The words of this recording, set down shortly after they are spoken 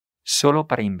solo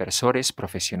para inversores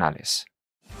profesionales.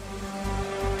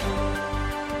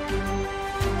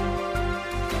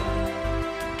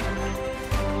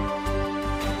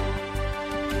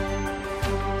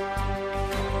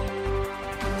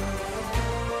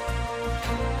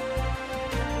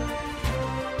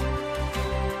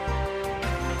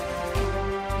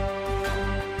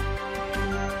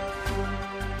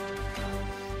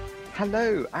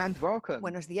 Hello and welcome.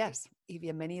 Buenos días y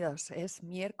bienvenidos. Es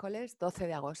miércoles 12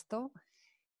 de agosto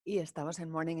y estamos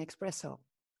en Morning Expresso.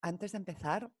 Antes de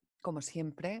empezar, como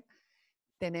siempre,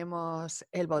 tenemos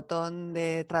el botón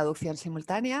de traducción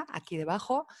simultánea aquí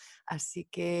debajo, así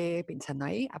que pinchando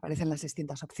ahí aparecen las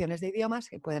distintas opciones de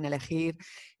idiomas y pueden elegir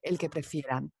el que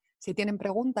prefieran. Si tienen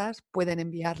preguntas, pueden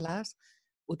enviarlas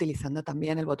utilizando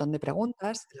también el botón de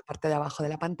preguntas en la parte de abajo de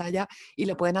la pantalla y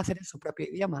lo pueden hacer en su propio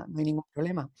idioma, no hay ningún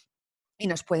problema. Y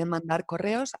nos pueden mandar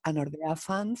correos a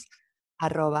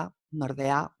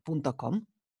nordeafans@nordea.com.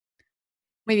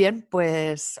 Muy bien,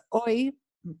 pues hoy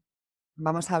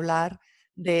vamos a hablar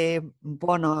de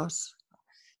bonos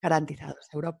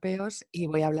garantizados europeos y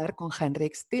voy a hablar con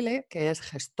Henrik Stille, que es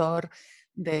gestor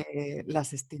de las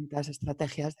distintas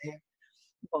estrategias de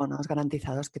bonos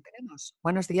garantizados que tenemos.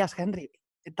 Buenos días, Henrik.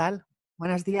 ¿Qué tal?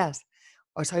 Buenos días.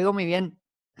 Os oigo muy bien.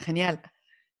 Genial.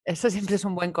 Eso siempre es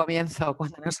un buen comienzo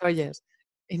cuando nos oyes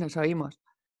y nos oímos.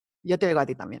 Yo te oigo a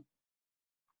ti también.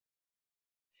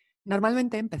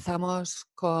 Normalmente empezamos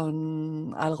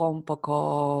con algo un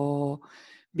poco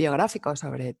biográfico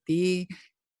sobre ti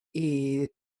y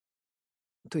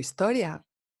tu historia.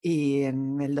 Y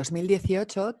en el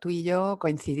 2018 tú y yo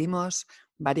coincidimos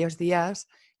varios días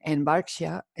en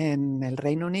Berkshire, en el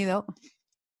Reino Unido,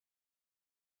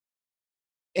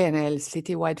 en el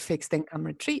Citywide Fixed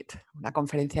Income Retreat, una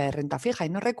conferencia de renta fija. Y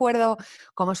no recuerdo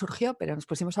cómo surgió, pero nos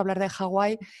pusimos a hablar de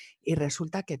Hawái y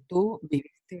resulta que tú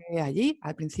viviste allí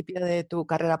al principio de tu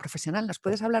carrera profesional. ¿Nos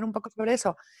puedes hablar un poco sobre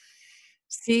eso?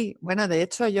 Sí, bueno, de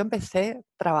hecho yo empecé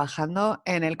trabajando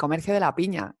en el comercio de la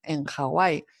piña en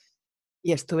Hawái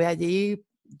y estuve allí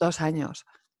 2 años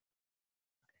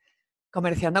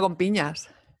comerciando con piñas.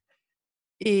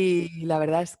 Y la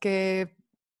verdad es que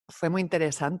fue muy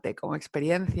interesante como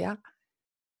experiencia.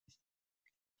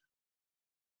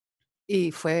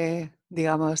 Y fue,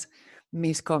 digamos,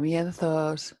 mis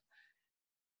comienzos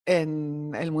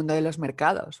en el mundo de los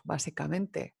mercados,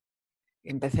 básicamente.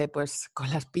 Empecé, pues, con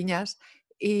las piñas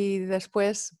y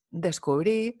después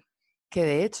descubrí que,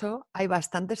 de hecho, hay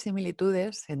bastantes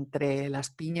similitudes entre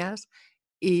las piñas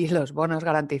y los bonos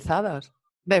garantizados.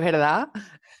 ¿De verdad?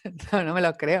 No, no me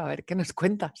lo creo. A ver, ¿qué nos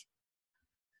cuentas?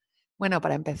 Bueno,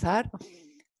 para empezar,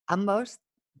 ambos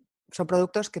son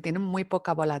productos que tienen muy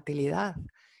poca volatilidad.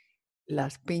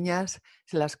 Las piñas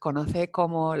se las conoce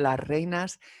como las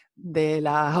reinas de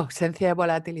la ausencia de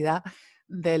volatilidad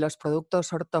de los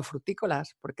productos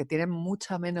hortofrutícolas, porque tienen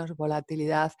mucha menos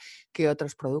volatilidad que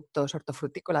otros productos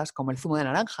hortofrutícolas, como el zumo de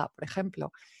naranja, por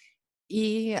ejemplo.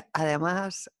 Y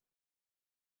además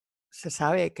se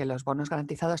sabe que los bonos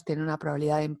garantizados tienen una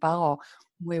probabilidad de impago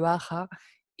muy baja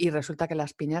y resulta que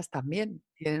las piñas también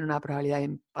tienen una probabilidad de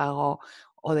impago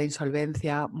o de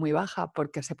insolvencia muy baja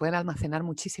porque se pueden almacenar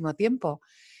muchísimo tiempo.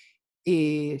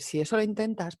 Y si eso lo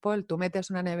intentas, Paul, tú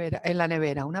metes en la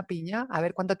nevera una piña, a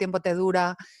ver cuánto tiempo te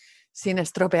dura sin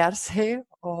estropearse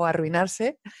o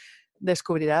arruinarse,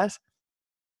 descubrirás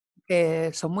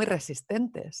que son muy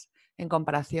resistentes en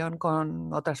comparación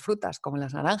con otras frutas, como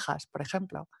las naranjas, por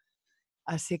ejemplo.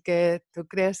 Así que, ¿tú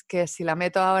crees que si la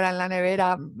meto ahora en la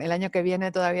nevera, el año que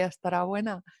viene todavía estará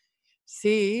buena?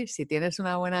 Sí, si tienes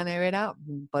una buena nevera,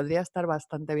 podría estar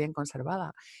bastante bien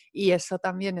conservada. Y eso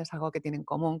también es algo que tiene en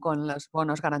común con los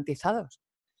bonos garantizados.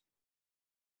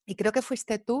 Y creo que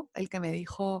fuiste tú el que me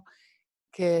dijo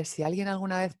que si alguien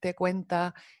alguna vez te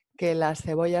cuenta que las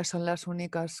cebollas son las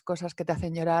únicas cosas que te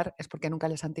hacen llorar, es porque nunca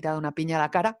les han tirado una piña a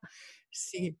la cara.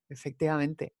 Sí,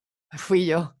 efectivamente, fui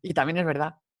yo. Y también es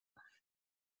verdad.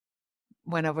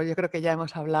 Bueno, pues yo creo que ya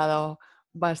hemos hablado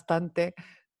bastante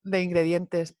de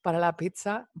ingredientes para la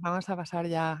pizza. Vamos a pasar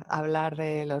ya a hablar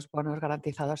de los bonos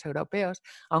garantizados europeos,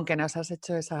 aunque nos has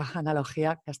hecho esa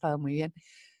analogía que ha estado muy bien.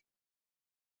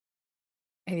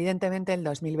 Evidentemente, el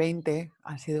 2020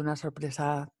 ha sido una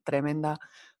sorpresa tremenda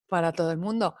para todo el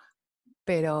mundo,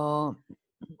 pero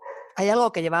hay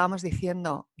algo que llevábamos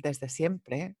diciendo desde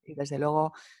siempre y desde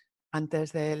luego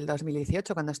antes del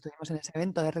 2018, cuando estuvimos en ese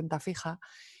evento de renta fija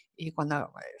y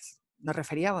cuando pues, nos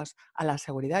referíamos a la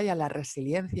seguridad y a la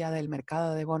resiliencia del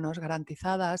mercado de bonos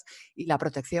garantizadas y la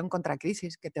protección contra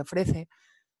crisis que te ofrece.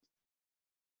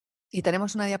 Y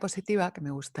tenemos una diapositiva que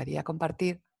me gustaría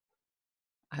compartir,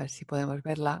 a ver si podemos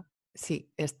verla.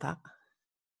 Sí, esta.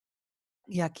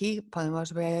 Y aquí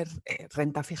podemos ver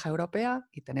renta fija europea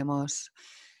y tenemos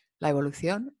la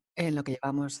evolución en lo que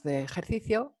llevamos de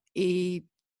ejercicio y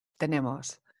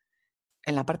tenemos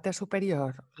en la parte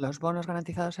superior los bonos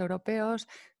garantizados europeos,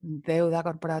 deuda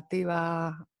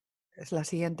corporativa es la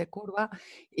siguiente curva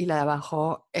y la de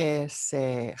abajo es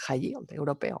high yield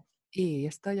europeo. Y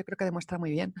esto yo creo que demuestra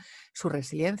muy bien su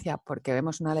resiliencia, porque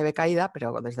vemos una leve caída,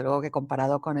 pero desde luego que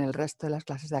comparado con el resto de las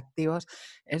clases de activos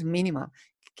es mínima.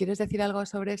 ¿Quieres decir algo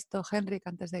sobre esto, Henrik,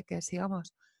 antes de que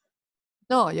sigamos?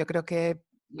 No, yo creo que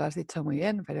lo has dicho muy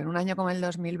bien, pero en un año como el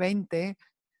 2020,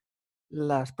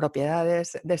 las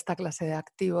propiedades de esta clase de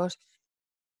activos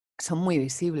son muy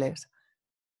visibles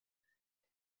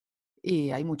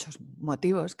y hay muchos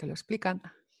motivos que lo explican,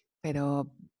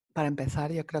 pero para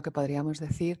empezar yo creo que podríamos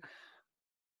decir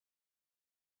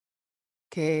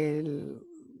que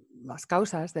las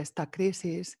causas de esta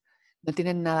crisis no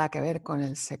tienen nada que ver con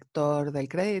el sector del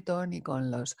crédito ni con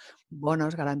los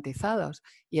bonos garantizados.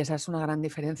 Y esa es una gran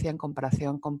diferencia en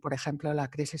comparación con, por ejemplo, la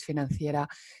crisis financiera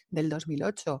del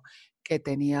 2008, que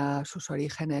tenía sus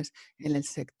orígenes en el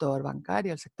sector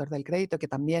bancario, el sector del crédito, que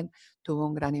también tuvo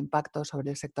un gran impacto sobre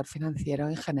el sector financiero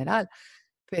en general.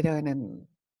 Pero en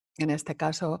este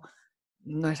caso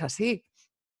no es así.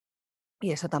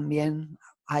 Y eso también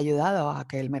ha ayudado a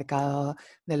que el mercado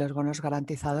de los bonos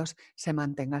garantizados se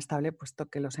mantenga estable, puesto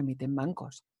que los emiten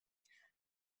bancos.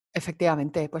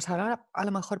 Efectivamente, pues ahora a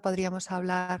lo mejor podríamos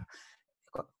hablar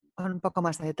con un poco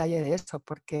más de detalle de eso,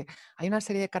 porque hay una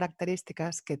serie de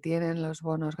características que tienen los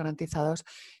bonos garantizados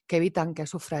que evitan que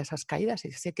sufra esas caídas.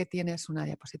 Y sé que tienes una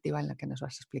diapositiva en la que nos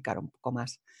vas a explicar un poco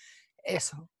más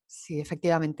eso. Sí,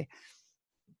 efectivamente.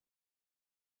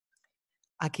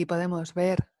 Aquí podemos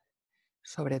ver,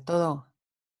 sobre todo,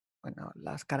 bueno,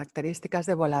 las características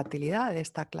de volatilidad de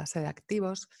esta clase de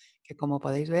activos, que como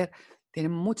podéis ver,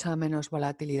 tienen mucha menos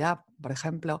volatilidad, por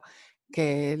ejemplo,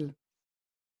 que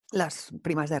las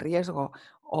primas de riesgo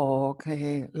o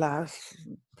que las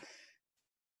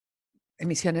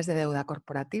emisiones de deuda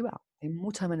corporativa. Hay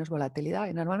mucha menos volatilidad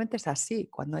y normalmente es así.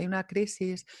 Cuando hay una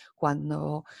crisis,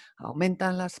 cuando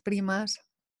aumentan las primas,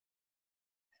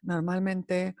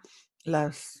 normalmente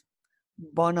los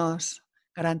bonos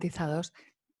garantizados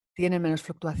tienen menos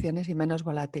fluctuaciones y menos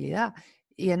volatilidad.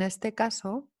 Y en este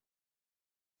caso,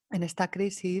 en esta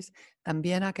crisis,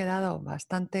 también ha quedado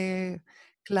bastante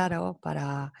claro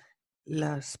para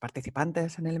los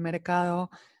participantes en el mercado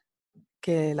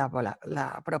que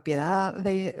la propiedad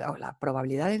o la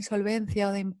probabilidad de insolvencia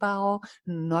o de impago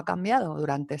no ha cambiado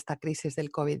durante esta crisis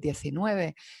del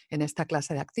COVID-19 en esta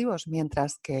clase de activos,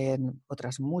 mientras que en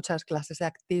otras muchas clases de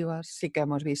activos sí que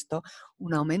hemos visto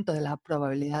un aumento de la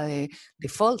probabilidad de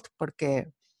default,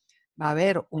 porque va a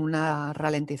haber una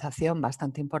ralentización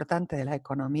bastante importante de la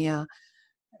economía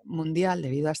mundial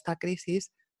debido a esta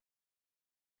crisis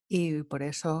y por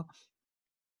eso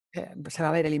se va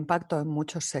a ver el impacto en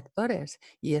muchos sectores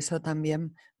y eso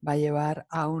también va a llevar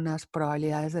a unas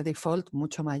probabilidades de default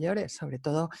mucho mayores, sobre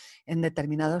todo en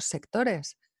determinados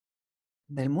sectores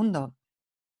del mundo.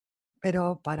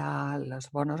 Pero para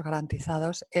los bonos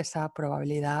garantizados esa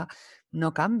probabilidad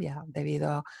no cambia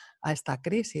debido a esta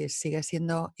crisis. Sigue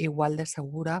siendo igual de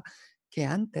segura que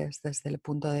antes desde el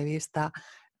punto de vista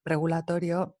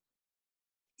regulatorio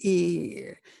y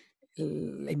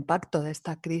el impacto de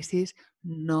esta crisis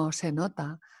no se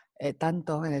nota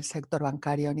tanto en el sector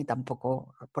bancario ni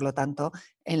tampoco, por lo tanto,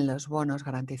 en los bonos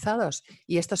garantizados.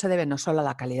 Y esto se debe no solo a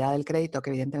la calidad del crédito,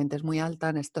 que evidentemente es muy alta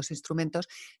en estos instrumentos,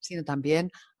 sino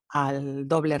también al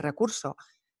doble recurso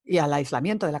y al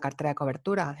aislamiento de la cartera de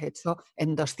cobertura. De hecho,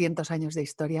 en 200 años de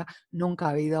historia nunca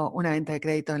ha habido una venta de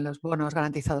crédito en los bonos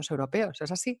garantizados europeos.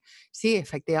 ¿Es así? Sí,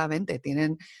 efectivamente,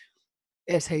 tienen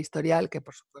ese historial que,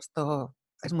 por supuesto,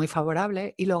 es muy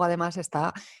favorable. Y luego, además,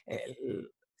 está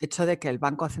el hecho de que el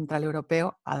Banco Central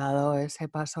Europeo ha dado ese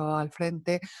paso al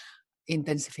frente,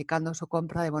 intensificando su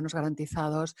compra de bonos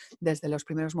garantizados desde los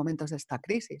primeros momentos de esta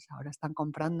crisis. Ahora están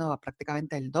comprando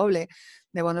prácticamente el doble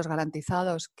de bonos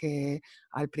garantizados que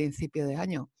al principio de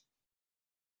año.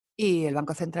 Y el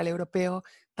Banco Central Europeo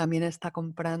también está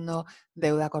comprando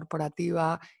deuda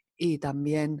corporativa y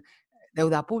también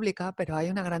deuda pública, pero hay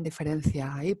una gran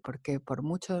diferencia ahí, porque por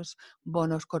muchos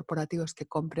bonos corporativos que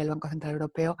compre el Banco Central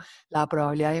Europeo, la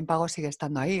probabilidad de impago sigue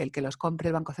estando ahí. El que los compre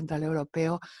el Banco Central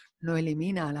Europeo no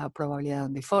elimina la probabilidad de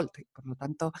un default. Y por lo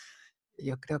tanto,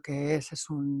 yo creo que esa es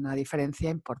una diferencia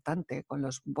importante con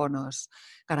los bonos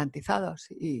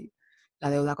garantizados y la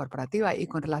deuda corporativa. Y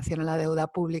con relación a la deuda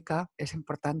pública, es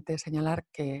importante señalar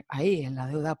que ahí, en la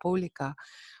deuda pública,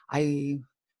 hay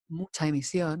mucha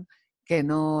emisión que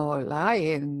no la hay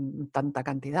en tanta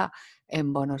cantidad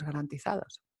en bonos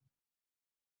garantizados.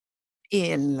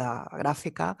 Y en la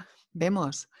gráfica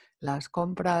vemos las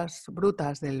compras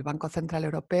brutas del Banco Central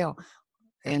Europeo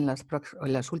en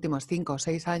los últimos 5 o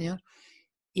 6 años,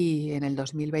 y en el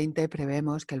 2020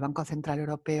 prevemos que el Banco Central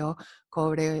Europeo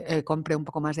compre un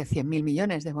poco más de 100.000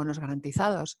 millones de bonos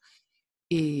garantizados,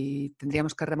 y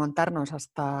tendríamos que remontarnos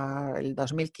hasta el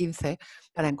 2015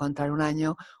 para encontrar un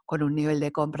año con un nivel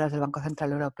de compras del Banco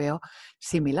Central Europeo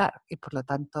similar, y por lo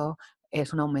tanto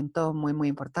es un aumento muy, muy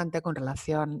importante con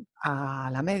relación a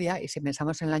la media. Y si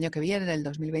pensamos en el año que viene, en el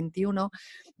 2021,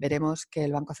 veremos que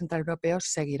el Banco Central Europeo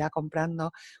seguirá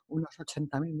comprando unos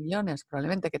 80.000 millones,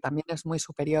 probablemente, que también es muy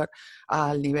superior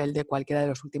al nivel de cualquiera de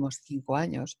los últimos 5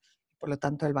 años. Por lo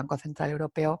tanto, el Banco Central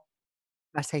Europeo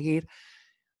va a seguir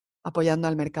apoyando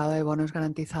al mercado de bonos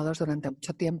garantizados durante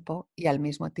mucho tiempo, y al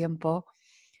mismo tiempo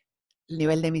el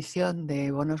nivel de emisión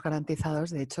de bonos garantizados,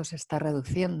 de hecho, se está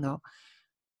reduciendo.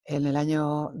 En el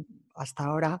año hasta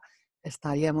ahora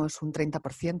estaríamos un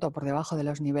 30% por debajo de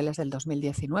los niveles del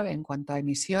 2019 en cuanto a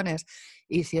emisiones,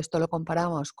 y si esto lo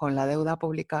comparamos con la deuda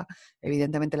pública,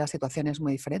 evidentemente la situación es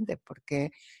muy diferente,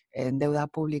 porque en deuda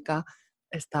pública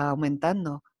está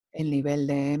aumentando el nivel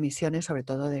de emisiones, sobre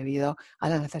todo debido a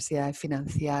la necesidad de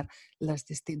financiar los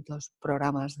distintos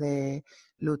programas de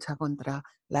lucha contra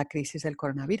la crisis del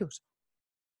coronavirus.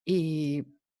 Y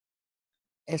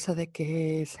eso de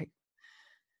que se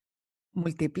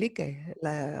multiplique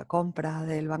la compra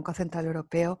del Banco Central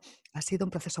Europeo ha sido un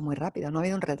proceso muy rápido. No ha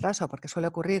habido un retraso, porque suele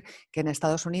ocurrir que en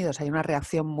Estados Unidos hay una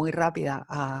reacción muy rápida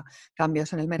a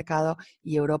cambios en el mercado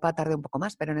y Europa tarde un poco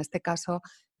más, pero en este caso,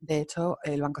 de hecho,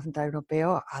 el Banco Central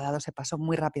Europeo ha dado ese paso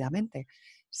muy rápidamente.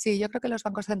 Sí, yo creo que los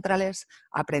bancos centrales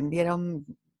aprendieron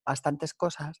bastantes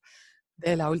cosas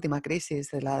de la última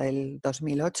crisis, de la del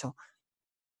 2008,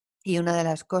 y una de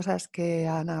las cosas que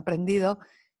han aprendido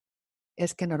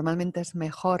es que normalmente es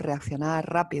mejor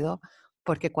reaccionar rápido,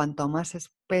 porque cuanto más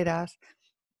esperas,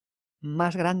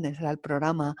 más grande será el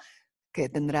programa que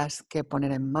tendrás que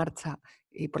poner en marcha,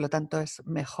 y por lo tanto es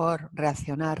mejor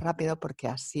reaccionar rápido, porque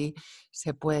así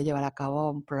se puede llevar a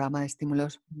cabo un programa de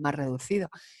estímulos más reducido.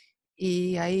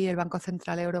 Y ahí el Banco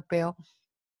Central Europeo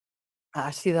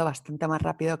ha sido bastante más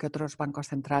rápido que otros bancos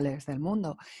centrales del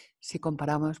mundo. Si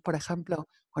comparamos, por ejemplo,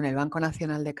 con el Banco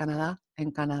Nacional de Canadá,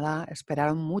 en Canadá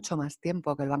esperaron mucho más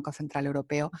tiempo que el Banco Central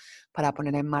Europeo para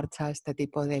poner en marcha este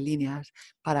tipo de líneas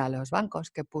para los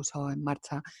bancos que puso en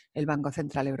marcha el Banco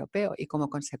Central Europeo, y como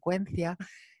consecuencia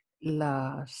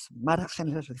los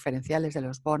márgenes, los diferenciales de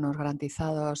los bonos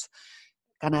garantizados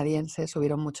canadienses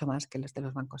subieron mucho más que los de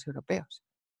los bancos europeos.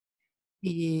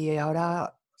 ¿Y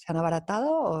ahora se han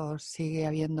abaratado o sigue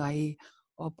habiendo ahí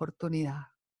oportunidad?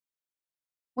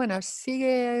 Bueno,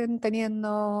 siguen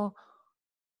teniendo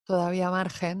todavía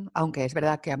margen, aunque es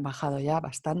verdad que han bajado ya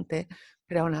bastante,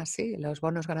 pero aún así los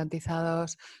bonos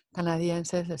garantizados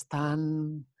canadienses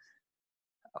están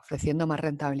ofreciendo más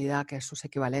rentabilidad que sus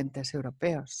equivalentes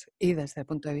europeos. Y desde el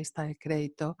punto de vista del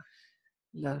crédito,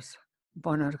 los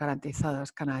bonos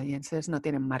garantizados canadienses no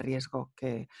tienen más riesgo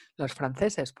que los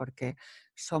franceses, porque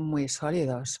son muy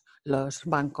sólidos los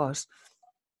bancos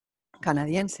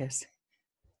canadienses.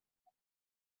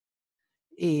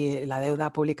 Y la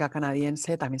deuda pública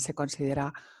canadiense también se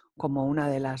considera como una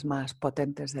de las más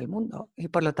potentes del mundo, y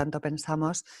por lo tanto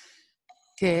pensamos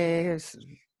que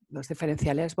los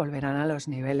diferenciales volverán a los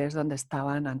niveles donde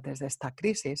estaban antes de esta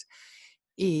crisis,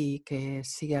 y que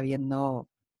sigue habiendo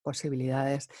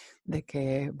posibilidades de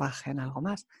que bajen algo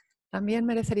más. También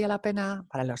merecería la pena,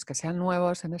 para los que sean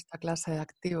nuevos en esta clase de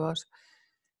activos,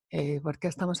 porque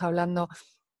estamos hablando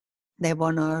de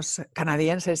bonos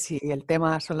canadienses y el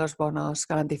tema son los bonos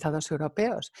garantizados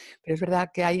europeos, pero es verdad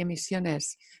que hay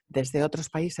emisiones desde otros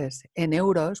países en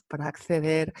euros para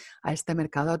acceder a este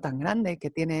mercado tan grande que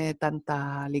tiene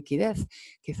tanta liquidez.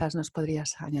 Quizás nos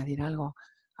podrías añadir algo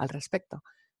al respecto.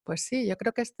 Pues sí, yo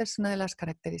creo que esta es una de las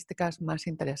características más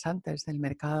interesantes del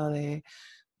mercado de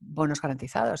bonos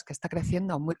garantizados, que está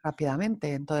creciendo muy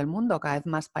rápidamente en todo el mundo. Cada vez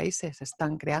más países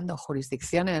están creando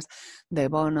jurisdicciones de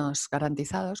bonos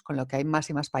garantizados, con lo que hay más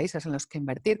y más países en los que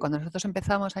invertir. Cuando nosotros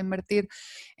empezamos a invertir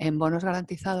en bonos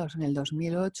garantizados en el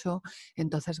 2008,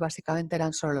 entonces básicamente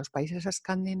eran solo los países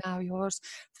escandinavos,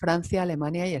 Francia,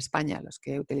 Alemania y España los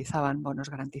que utilizaban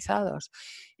bonos garantizados.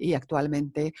 Y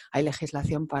actualmente hay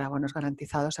legislación para bonos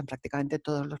garantizados en prácticamente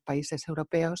todos los países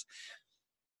europeos,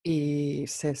 y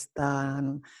se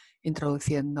están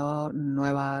introduciendo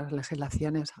nuevas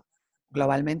legislaciones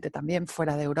globalmente también,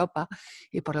 fuera de Europa,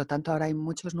 y por lo tanto ahora hay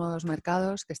muchos nuevos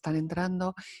mercados que están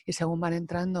entrando, y según van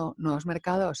entrando nuevos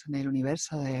mercados en el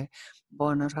universo de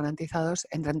bonos garantizados,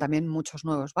 entran también muchos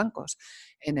nuevos bancos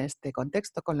en este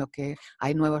contexto, con lo que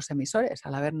hay nuevos emisores,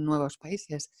 al haber nuevos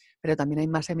países, pero también hay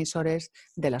más emisores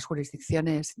de las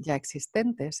jurisdicciones ya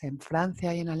existentes. En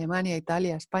Francia y en Alemania,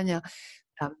 Italia, España,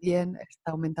 también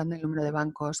está aumentando el número de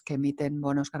bancos que emiten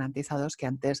bonos garantizados que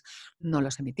antes no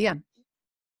los emitían.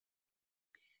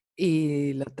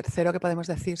 Y lo tercero que podemos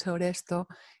decir sobre esto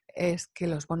es que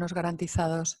los bonos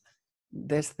garantizados,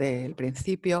 desde el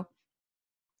principio,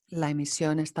 la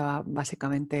emisión estaba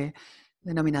básicamente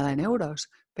denominada en euros,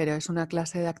 pero es una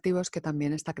clase de activos que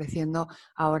también está creciendo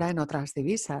ahora en otras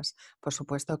divisas. Por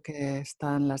supuesto que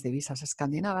están las divisas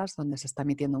escandinavas, donde se está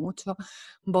emitiendo mucho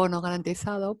bono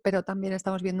garantizado, pero también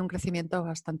estamos viendo un crecimiento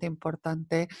bastante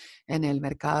importante en el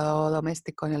mercado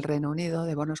doméstico en el Reino Unido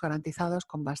de bonos garantizados,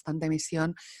 con bastante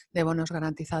emisión de bonos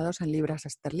garantizados en libras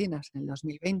esterlinas en el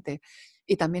 2020,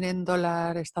 y también en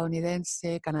dólar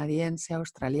estadounidense, canadiense,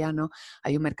 australiano.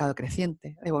 Hay un mercado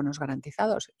creciente de bonos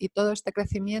garantizados, y todo este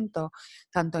crecimiento,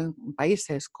 tanto en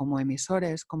países como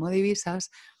emisores como divisas,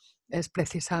 es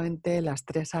precisamente las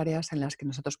tres áreas en las que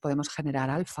nosotros podemos generar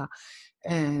alfa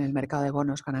en el mercado de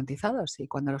bonos garantizados. Y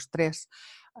cuando los tres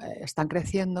están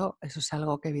creciendo, eso es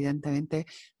algo que evidentemente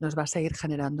nos va a seguir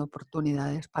generando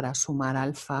oportunidades para sumar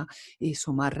alfa y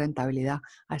sumar rentabilidad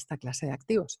a esta clase de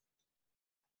activos.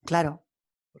 Claro,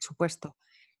 por supuesto.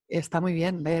 Está muy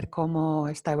bien ver cómo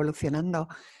está evolucionando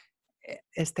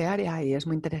este área, y es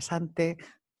muy interesante,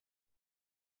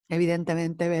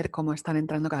 evidentemente, ver cómo están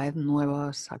entrando cada vez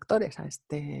nuevos actores a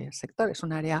este sector. Es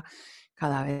un área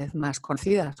cada vez más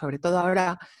conocida, sobre todo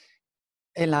ahora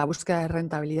en la búsqueda de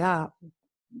rentabilidad,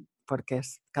 porque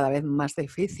es cada vez más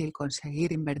difícil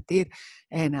conseguir invertir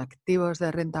en activos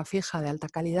de renta fija de alta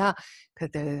calidad que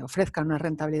te ofrezcan una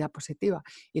rentabilidad positiva,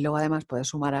 y luego además poder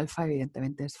sumar alfa,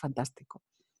 evidentemente es fantástico.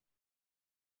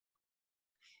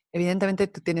 Evidentemente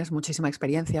tú tienes muchísima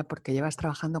experiencia porque llevas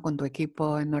trabajando con tu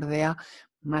equipo en Nordea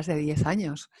más de 10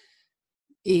 años,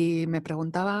 y me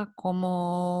preguntaba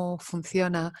cómo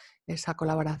funciona esa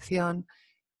colaboración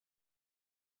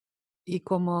y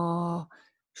cómo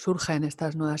surgen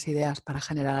estas nuevas ideas para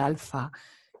generar alfa.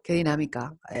 ¿Qué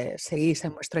dinámica seguís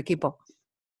en vuestro equipo?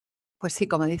 Pues sí,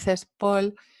 como dices,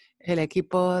 Paul, el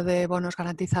equipo de bonos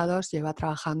garantizados lleva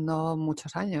trabajando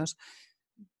muchos años.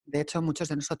 De hecho, muchos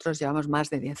de nosotros llevamos más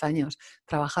de 10 años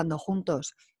trabajando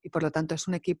juntos, y por lo tanto es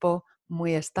un equipo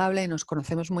muy estable y nos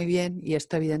conocemos muy bien, y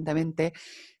esto evidentemente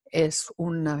es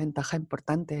una ventaja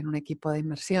importante en un equipo de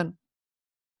inversión.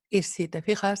 Y si te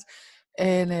fijas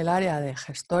en el área de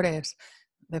gestores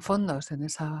de fondos, en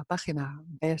esa página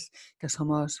ves que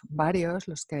somos varios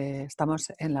los que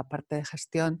estamos en la parte de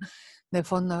gestión de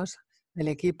fondos del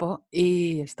equipo,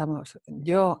 y estamos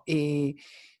yo y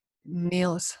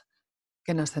Niels,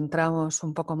 que nos centramos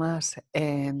un poco más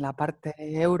en la parte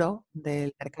euro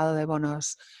del mercado de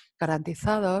bonos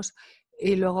garantizados,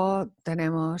 y luego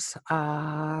tenemos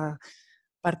a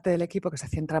parte del equipo que se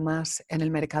centra más en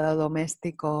el mercado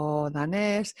doméstico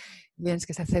danés, Jens,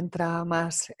 que se centra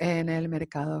más en el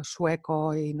mercado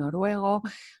sueco y noruego.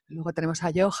 Luego tenemos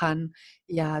a Johan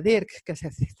y a Dirk, que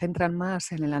se centran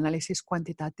más en el análisis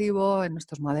cuantitativo, en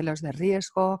nuestros modelos de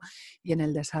riesgo y en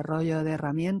el desarrollo de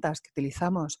herramientas que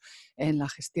utilizamos en la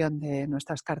gestión de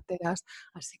nuestras carteras.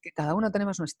 Así que cada uno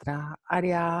tenemos nuestra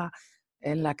área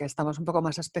en la que estamos un poco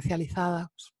más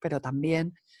especializados, pero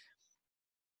también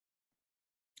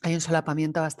hay un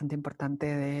solapamiento bastante importante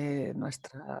de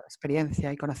nuestra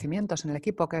experiencia y conocimientos en el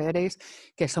equipo, que veréis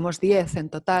que somos 10 en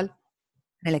total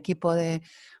en el equipo de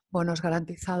bonos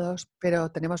garantizados,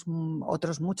 pero tenemos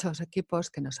otros muchos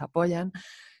equipos que nos apoyan.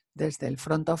 Desde el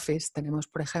front office tenemos,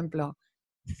 por ejemplo,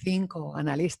 5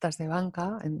 analistas de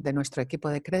banca de nuestro equipo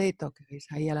de crédito, que veis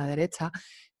ahí a la derecha,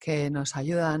 que nos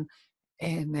ayudan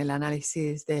en el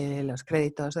análisis de los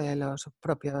créditos de los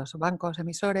propios bancos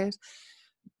emisores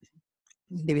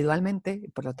individualmente, y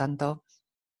por lo tanto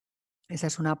ese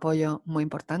es un apoyo muy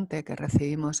importante que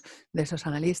recibimos de esos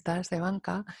analistas de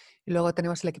banca. Y luego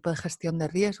tenemos el equipo de gestión de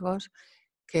riesgos,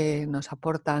 que nos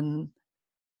aportan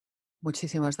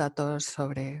muchísimos datos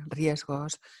sobre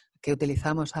riesgos que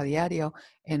utilizamos a diario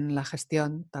en la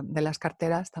gestión de las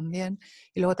carteras también.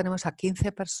 Y luego tenemos a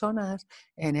 15 personas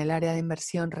en el área de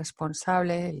inversión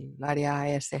responsable, el área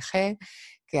ESG,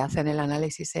 que hacen el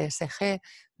análisis ESG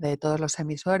de todos los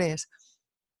emisores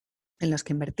en los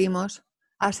que invertimos.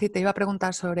 Ah, sí, te iba a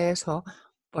preguntar sobre eso,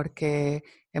 porque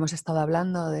hemos estado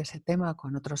hablando de ese tema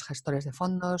con otros gestores de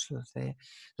fondos, los de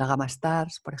la gama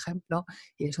Stars, por ejemplo,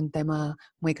 y es un tema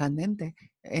muy candente.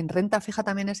 En renta fija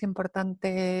también es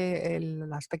importante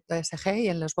el aspecto ESG y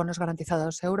en los bonos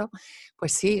garantizados euro,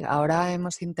 pues sí, ahora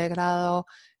hemos integrado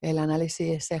el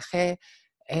análisis ESG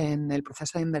en el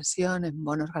proceso de inversión en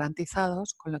bonos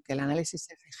garantizados, con lo que el análisis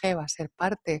ESG va a ser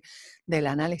parte del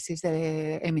análisis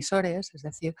de emisores, es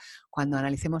decir, cuando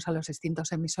analicemos a los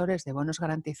distintos emisores de bonos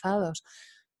garantizados,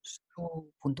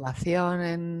 su puntuación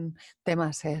en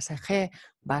temas ESG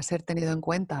va a ser tenido en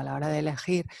cuenta a la hora de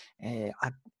elegir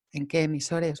en qué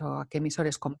emisores o a qué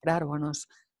emisores comprar bonos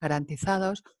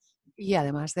garantizados. Y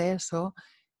además de eso,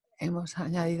 hemos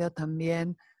añadido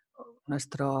también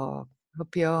nuestro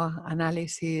propio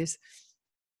análisis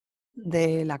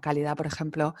de la calidad, por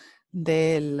ejemplo,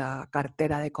 de la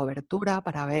cartera de cobertura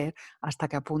para ver hasta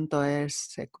qué punto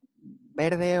es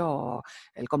verde o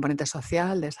el componente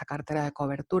social de esa cartera de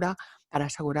cobertura para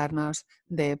asegurarnos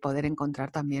de poder encontrar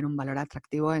también un valor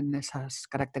atractivo en esas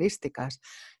características.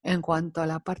 En cuanto a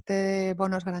la parte de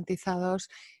bonos garantizados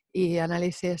y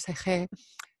análisis ESG,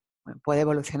 bueno, puede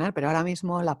evolucionar, pero ahora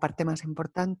mismo la parte más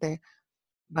importante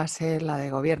va a ser la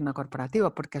de gobierno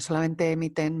corporativo, porque solamente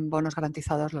emiten bonos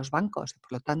garantizados los bancos.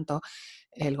 Por lo tanto,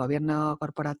 el gobierno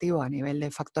corporativo a nivel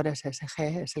de factores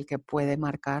ESG es el que puede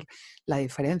marcar la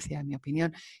diferencia, en mi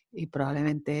opinión. Y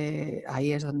probablemente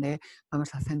ahí es donde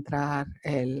vamos a centrar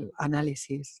el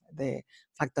análisis de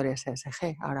factores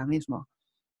ESG ahora mismo.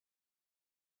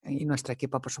 Y nuestro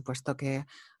equipo, por supuesto, que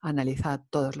analiza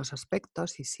todos los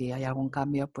aspectos y si hay algún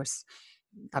cambio, pues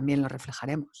también lo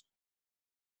reflejaremos.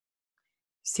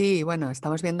 Sí, bueno,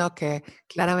 estamos viendo que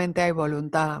claramente hay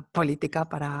voluntad política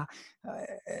para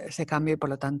ese cambio y por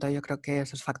lo tanto yo creo que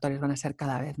esos factores van a ser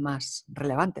cada vez más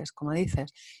relevantes, como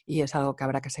dices, y es algo que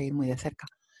habrá que seguir muy de cerca.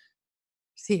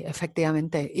 Sí,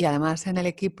 efectivamente. Y además en el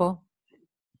equipo,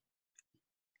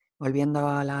 volviendo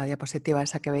a la diapositiva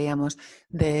esa que veíamos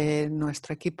de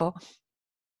nuestro equipo,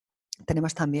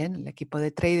 tenemos también el equipo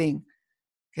de trading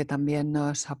que también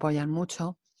nos apoyan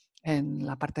mucho en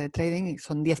la parte de trading y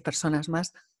son 10 personas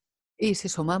más. Y si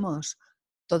sumamos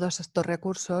todos estos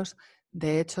recursos,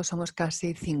 de hecho somos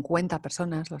casi 50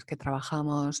 personas los que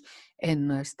trabajamos en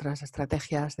nuestras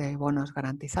estrategias de bonos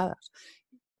garantizados.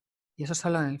 Y eso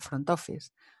solo en el front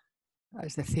office.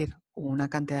 Es decir, una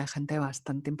cantidad de gente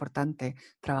bastante importante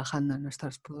trabajando en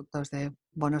nuestros productos de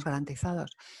bonos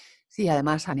garantizados. Sí,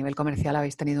 además a nivel comercial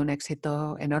habéis tenido un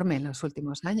éxito enorme en los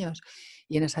últimos años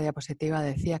y en esa diapositiva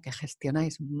decía que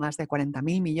gestionáis más de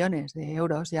 40.000 millones de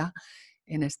euros ya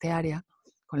en este área,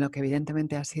 con lo que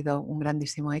evidentemente ha sido un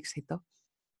grandísimo éxito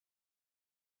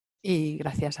y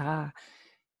gracias a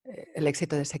el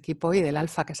éxito de ese equipo y del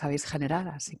alfa que sabéis generar.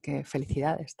 Así que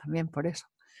felicidades también por eso.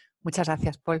 Muchas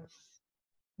gracias, Paul.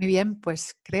 Muy bien,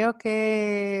 pues creo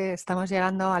que estamos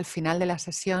llegando al final de la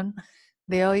sesión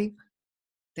de hoy.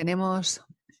 Tenemos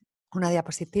una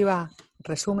diapositiva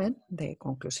resumen de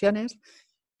conclusiones,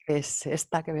 que es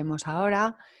esta que vemos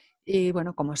ahora. Y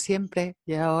bueno, como siempre,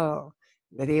 yo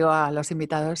le digo a los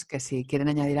invitados que si quieren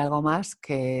añadir algo más,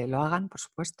 que lo hagan, por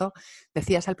supuesto.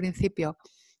 Decías al principio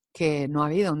que no ha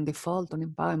habido un default, un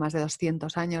impago de más de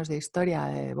 200 años de historia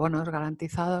de bonos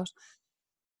garantizados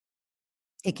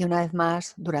y que una vez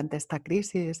más, durante esta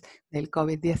crisis del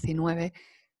COVID-19,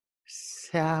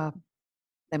 se ha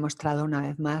demostrado una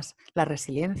vez más la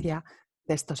resiliencia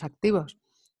de estos activos.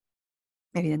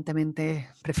 Evidentemente,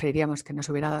 preferiríamos que no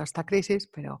se hubiera dado esta crisis,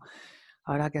 pero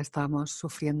ahora que estamos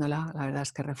sufriéndola, la verdad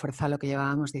es que refuerza lo que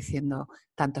llevábamos diciendo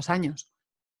tantos años.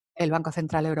 El Banco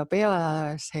Central Europeo ha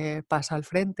dado ese paso al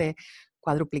frente,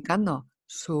 cuadruplicando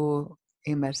su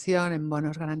inversión en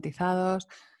bonos garantizados,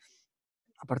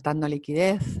 aportando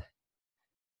liquidez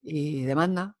y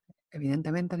demanda,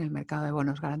 evidentemente, en el mercado de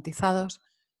bonos garantizados.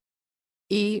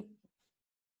 Y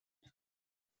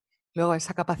luego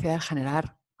esa capacidad de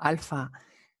generar alfa.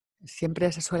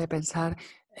 Siempre se suele pensar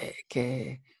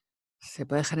que se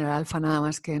puede generar alfa nada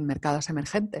más que en mercados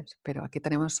emergentes, pero aquí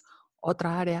tenemos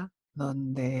otra área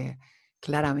donde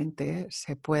claramente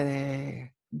se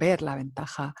puede ver la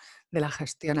ventaja de la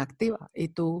gestión activa. Y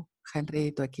tú, Henry,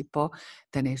 y tu equipo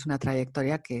tenéis una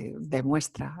trayectoria que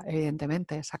demuestra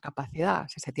evidentemente esa capacidad.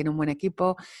 Si se tiene un buen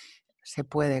equipo, se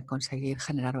puede conseguir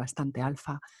generar bastante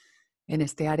alfa en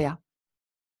este área.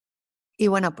 Y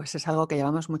bueno, pues es algo que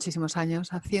llevamos muchísimos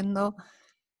años haciendo.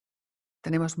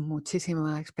 Tenemos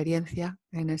muchísima experiencia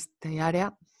en este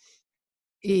área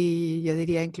y yo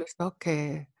diría incluso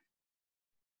que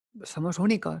somos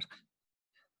únicos.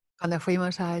 Cuando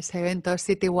fuimos a ese evento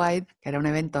Citywide, que era un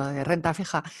evento de renta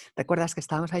fija, recuerdas que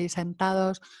estábamos allí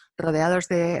sentados, rodeados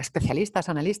de especialistas,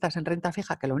 analistas en renta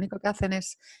fija, que lo único que hacen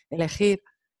es elegir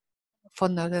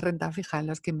fondos de renta fija en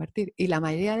los que invertir. Y la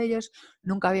mayoría de ellos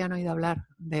nunca habían oído hablar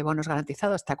de bonos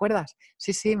garantizados, ¿te acuerdas?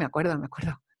 Sí, me acuerdo.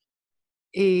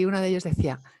 Y uno de ellos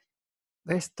decía,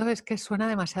 esto es que suena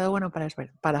demasiado bueno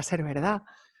para ser verdad.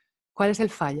 ¿Cuál es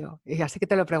el fallo? Y así que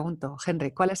te lo pregunto,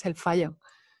 Henry, ¿cuál es el fallo?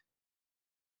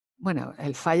 Bueno,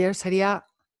 el fallo sería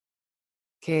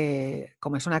que,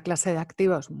 como es una clase de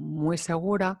activos muy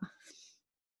segura,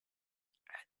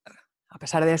 a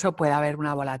pesar de eso puede haber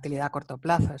una volatilidad a corto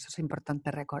plazo, eso es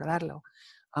importante recordarlo.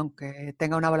 Aunque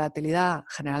tenga una volatilidad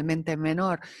generalmente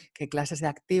menor que clases de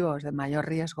activos de mayor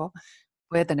riesgo,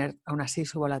 puede tener aún así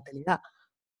su volatilidad.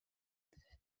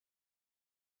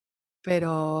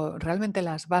 Pero realmente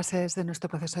las bases de nuestro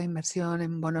proceso de inversión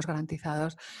en bonos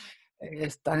garantizados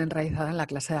están enraizadas en la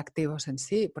clase de activos en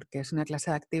sí, porque es una clase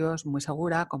de activos muy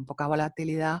segura, con poca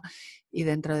volatilidad, y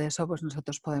dentro de eso pues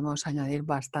nosotros podemos añadir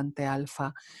bastante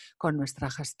alfa con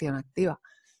nuestra gestión activa.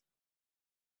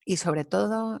 Y sobre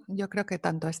todo, yo creo que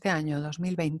tanto este año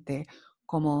 2020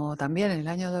 como también en el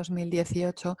año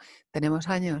 2018 tenemos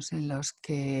años en los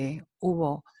que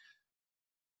hubo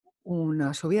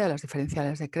una subida de los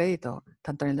diferenciales de crédito,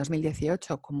 tanto en el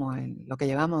 2018 como en lo que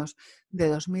llevamos de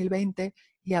 2020,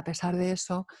 y a pesar de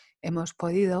eso hemos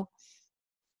podido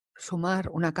sumar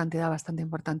una cantidad bastante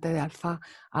importante de alfa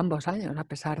ambos años, a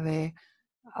pesar de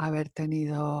haber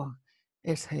tenido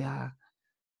esa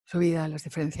subida en los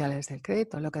diferenciales del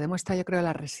crédito, lo que demuestra, yo creo,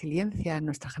 la resiliencia en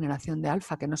nuestra generación de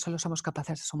alfa, que no solo somos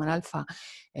capaces de sumar alfa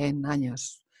en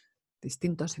años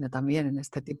distintos, sino también en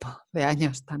este tipo de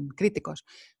años tan críticos.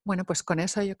 Bueno, pues con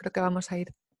eso yo creo que vamos a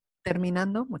ir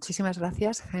terminando. Muchísimas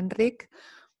gracias, Henrik,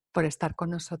 por estar con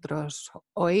nosotros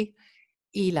hoy.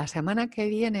 Y la semana que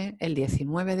viene, el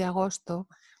 19 de agosto,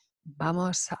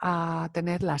 vamos a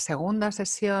tener la segunda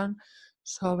sesión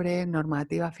sobre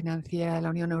normativa financiera de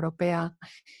la Unión Europea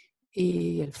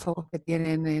y el foco que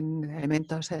tienen en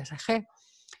elementos ESG.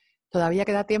 Todavía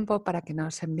queda tiempo para que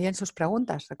nos envíen sus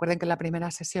preguntas. Recuerden que en la primera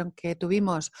sesión que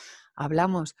tuvimos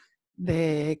hablamos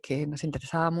de que nos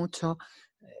interesaba mucho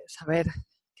saber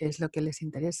qué es lo que les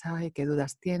interesa y qué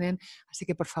dudas tienen. Así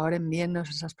que por favor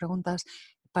envíennos esas preguntas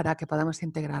para que podamos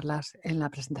integrarlas en la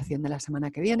presentación de la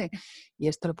semana que viene. Y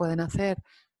esto lo pueden hacer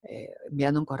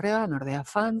enviando un correo a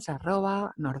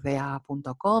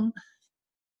nordeafans@nordea.com.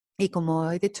 Y como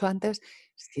he dicho antes,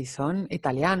 si son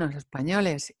italianos,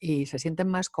 españoles y se sienten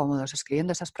más cómodos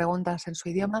escribiendo esas preguntas en su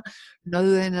idioma, no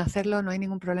duden en hacerlo, no hay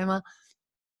ningún problema,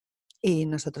 y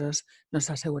nosotros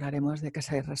nos aseguraremos de que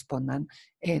se respondan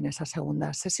en esa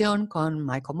segunda sesión con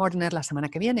Michael Mortner la semana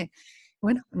que viene.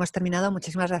 Bueno, hemos terminado.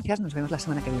 Muchísimas gracias. Nos vemos la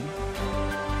semana que viene.